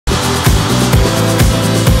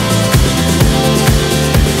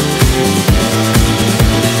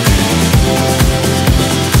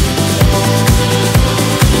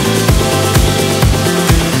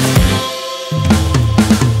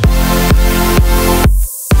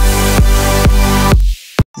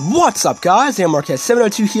What's up guys,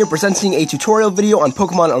 AM702 here presenting a tutorial video on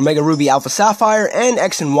Pokemon Omega Ruby, Alpha Sapphire, and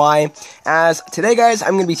X and Y. As today guys,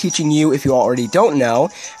 I'm going to be teaching you, if you already don't know,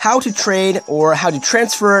 how to trade or how to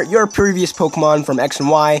transfer your previous Pokemon from X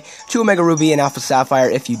and Y to Omega Ruby and Alpha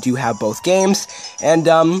Sapphire if you do have both games. And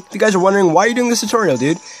if you guys are wondering, why are you doing this tutorial,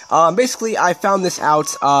 dude? Basically, I found this out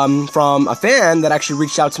from a fan that actually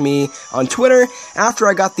reached out to me on Twitter after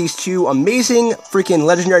I got these two amazing freaking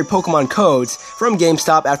legendary Pokemon codes from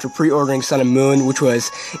GameStop after pre-ordering Sun and Moon, which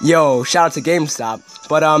was, yo, shout out to GameStop.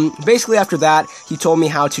 But basically after that, he told me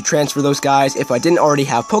how to transfer those guys if I didn't already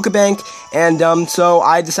have PokéBank, and so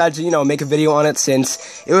I decided to, make a video on it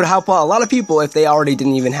since it would help out a lot of people if they already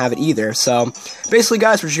didn't even have it either. So basically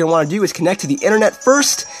guys, what you're going to want to do is connect to the internet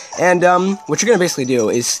first, and what you're going to basically do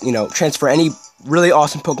is, transfer any really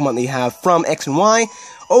awesome Pokemon that you have from X and Y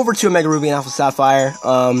over to Omega Ruby and Alpha Sapphire,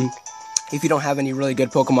 if you don't have any really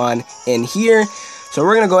good Pokemon in here. So what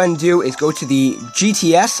we're going to go ahead and do is go to the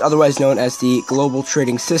GTS, otherwise known as the Global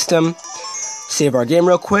Trading System. Save our game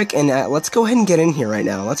real quick, and let's go ahead and get in here right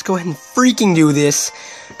now. Let's go ahead and freaking do this,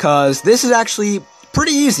 because this is actually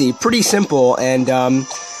pretty easy, pretty simple, and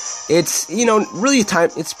it's, really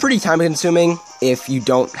it's pretty time consuming if you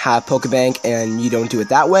don't have PokéBank and you don't do it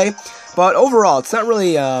that way. But overall, it's not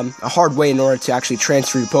really a hard way in order to actually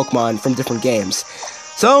transfer your Pokemon from different games.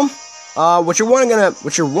 So, what you're gonna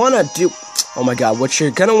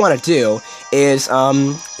want to do is,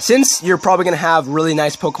 since you're probably gonna have really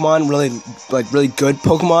nice Pokemon, really good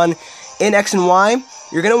Pokemon in X and Y,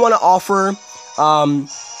 you're gonna want to offer,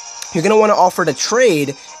 to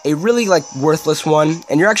trade a really worthless one,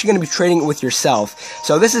 and you're actually gonna be trading it with yourself.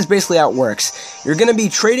 So this is basically how it works. You're gonna be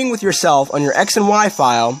trading with yourself on your X and Y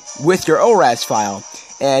file with your ORAS file,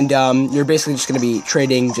 and you're basically just gonna be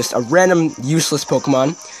trading just a random useless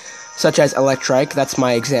Pokemon, such as Electrike. That's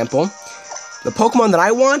my example. The Pokemon that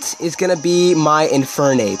I want is going to be my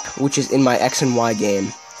Infernape, which is in my X and Y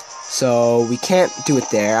game. So we can't do it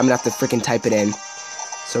there. I'm going to have to freaking type it in.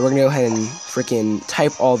 So we're going to go ahead and freaking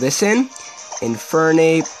type all this in.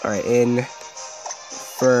 Infernape. Alright,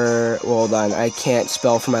 hold on. I can't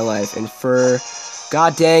spell for my life.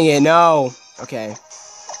 God dang it, no. Okay.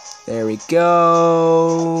 There we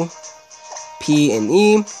go. P and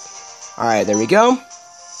E. Alright, there we go.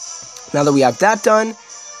 Now that we have that done,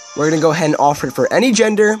 we're going to go ahead and offer it for any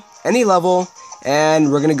gender, any level,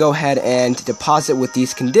 and we're going to go ahead and deposit with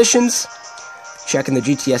these conditions. Checking the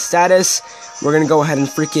GTS status. We're going to go ahead and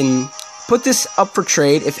freaking put this up for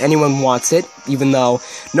trade if anyone wants it, even though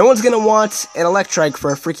no one's going to want an Electrike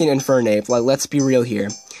for a freaking Infernape. Let's be real here.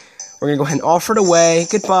 We're going to go ahead and offer it away.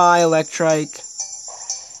 Goodbye, Electrike.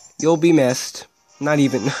 You'll be missed. I'm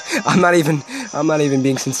not even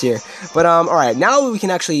being sincere. But, alright, now we can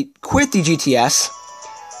actually quit the GTS.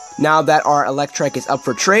 Now that our Electrike is up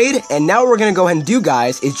for trade, and now what we're going to go ahead and do,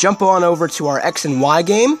 guys, is jump on over to our X and Y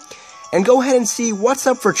game, and go ahead and see what's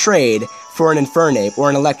up for trade for an Infernape or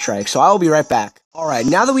an Electrike, so I'll be right back. Alright,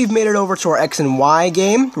 now that we've made it over to our X and Y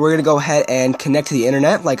game, we're going to go ahead and connect to the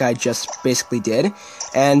internet, like I just basically did,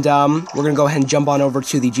 and we're going to go ahead and jump on over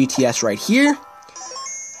to the GTS right here,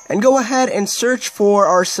 and go ahead and search for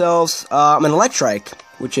ourselves an Electrike,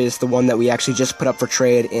 which is the one that we actually just put up for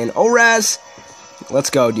trade in ORAS.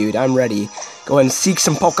 Let's go, dude. I'm ready. Go ahead and seek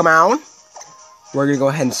some Pokemon. We're going to go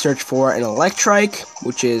ahead and search for an Electrike,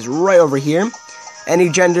 which is right over here. Any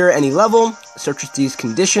gender, any level. Search with these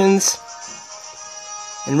conditions.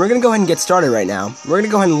 And we're going to go ahead and get started right now. We're going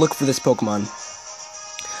to go ahead and look for this Pokemon.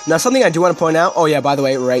 Now, something I do want to point out, oh yeah, by the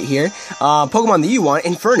way, right here, Pokemon that you want,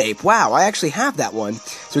 Infernape. Wow, I actually have that one.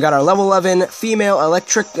 So we got our level 11 female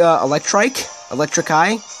Electrica.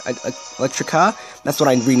 That's what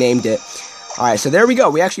I renamed it. Alright, so there we go.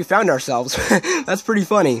 We actually found ourselves. That's pretty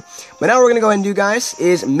funny. But now what we're going to go ahead and do, guys,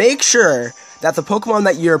 is make sure that the Pokemon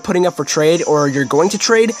that you're putting up for trade, or you're going to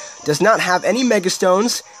trade, does not have any Mega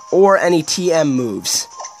Stones or any TM moves.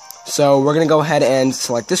 So we're going to go ahead and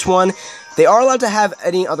select this one. They are allowed to have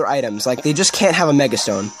any other items. They just can't have a Mega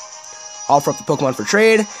Stone. Offer up the Pokemon for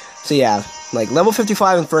trade. So yeah, level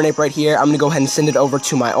 55 Infernape right here. I'm going to go ahead and send it over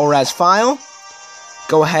to my ORAS file.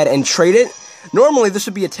 Go ahead and trade it. Normally, this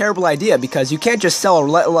would be a terrible idea, because you can't just sell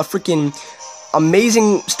a freaking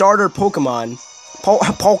amazing starter Pokemon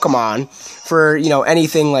for,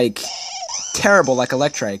 anything, terrible like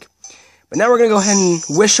Electrike. But now we're going to go ahead and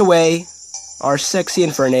wish away our sexy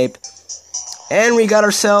Infernape, and we got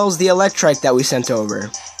ourselves the Electrike that we sent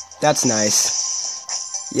over. That's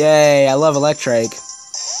nice. Yay, I love Electrike.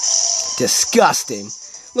 Disgusting.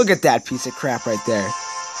 Look at that piece of crap right there.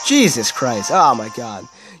 Jesus Christ. Oh my god.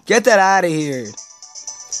 Get that out of here.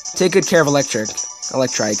 Take good care of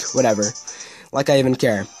Electrike, whatever. Like I even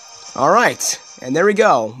care. Alright, and there we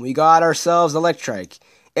go. We got ourselves Electrike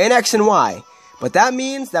in X and Y. But that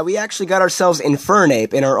means that we actually got ourselves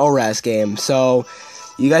Infernape in our ORAS game. So,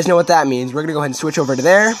 you guys know what that means. We're going to go ahead and switch over to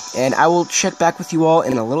there, and I will check back with you all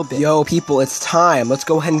in a little bit. Yo, people, it's time. Let's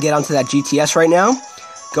go ahead and get onto that GTS right now.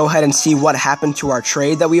 Go ahead and see what happened to our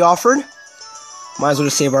trade that we offered. Might as well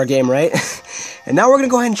just save our game, right? And now we're going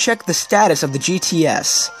to go ahead and check the status of the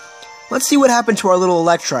GTS. Let's see what happened to our little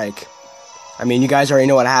Electrike. I mean, you guys already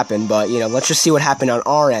know what happened, but, you know, let's just see what happened on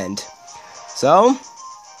our end. So,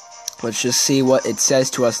 let's just see what it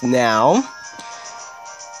says to us now.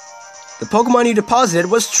 The Pokemon you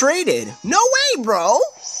deposited was traded. No way, bro!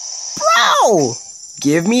 Bro!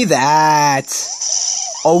 Give me that.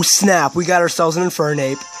 Oh, snap. We got ourselves an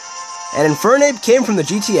Infernape. And Infernape came from the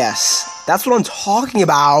GTS. That's what I'm talking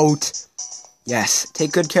about. Yes,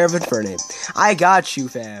 take good care of Infernape. I got you,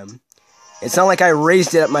 fam. It's not like I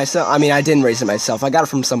raised it myself. I mean, I didn't raise it myself. I got it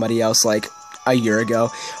from somebody else, like, a year ago.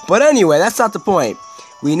 But anyway, that's not the point.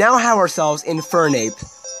 We now have ourselves Infernape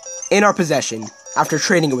in our possession after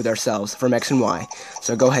trading it with ourselves from X and Y.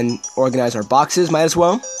 So go ahead and organize our boxes, might as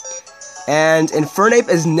well. And Infernape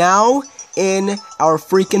is now in our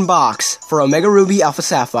freaking box for Omega Ruby, Alpha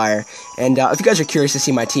Sapphire. And if you guys are curious to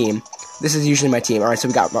see my team, this is usually my team. Alright, so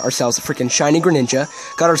we got ourselves a freaking Shiny Greninja,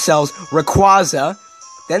 got ourselves Rayquaza,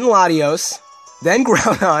 then Latios, then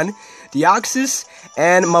Groudon, Deoxys,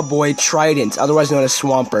 and my boy Trident, otherwise known as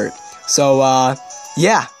Swampert. So,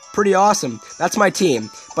 yeah, pretty awesome. That's my team.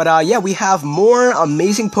 But, yeah, we have more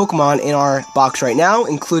amazing Pokemon in our box right now,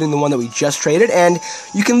 including the one that we just traded, and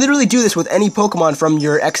you can literally do this with any Pokemon from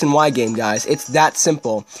your X and Y game, guys. It's that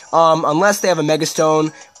simple. Unless they have a Mega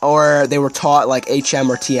Stone, or they were taught, like, HM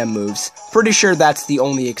or TM moves. Pretty sure that's the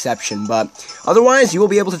only exception, but otherwise, you will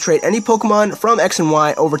be able to trade any Pokemon from X and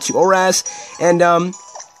Y over to ORAS, and,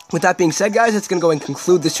 with that being said, guys, it's going to go and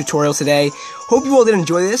conclude this tutorial today. Hope you all did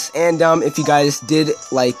enjoy this, and if you guys did,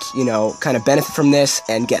 like, you know, kind of benefit from this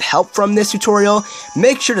and get help from this tutorial,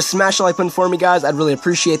 make sure to smash the like button for me, guys. I'd really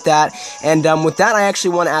appreciate that. And with that, I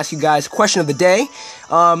actually want to ask you guys question of the day.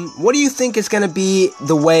 What do you think is going to be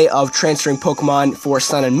the way of transferring Pokemon for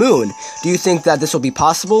Sun and Moon? Do you think that this will be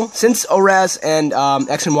possible? Since ORAS and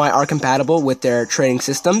X and Y are compatible with their trading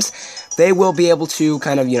systems, they will be able to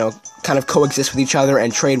kind of, you know, coexist with each other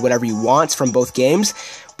and trade whatever you want from both games.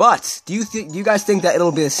 But do you guys think that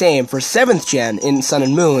it'll be the same for 7th gen in Sun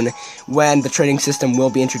and Moon when the trading system will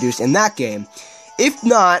be introduced in that game? If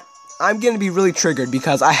not, I'm going to be really triggered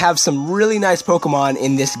because I have some really nice Pokemon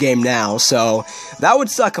in this game now, so that would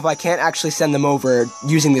suck if I can't actually send them over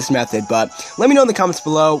using this method. But let me know in the comments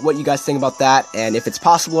below what you guys think about that and if it's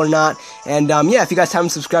possible or not. And yeah, if you guys haven't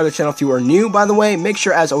subscribed to the channel, if you are new, by the way, make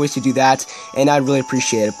sure as always to do that, and I'd really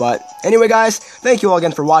appreciate it. But anyway, guys, thank you all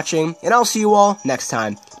again for watching, and I'll see you all next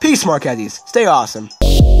time. Peace, Marquezes. Stay awesome.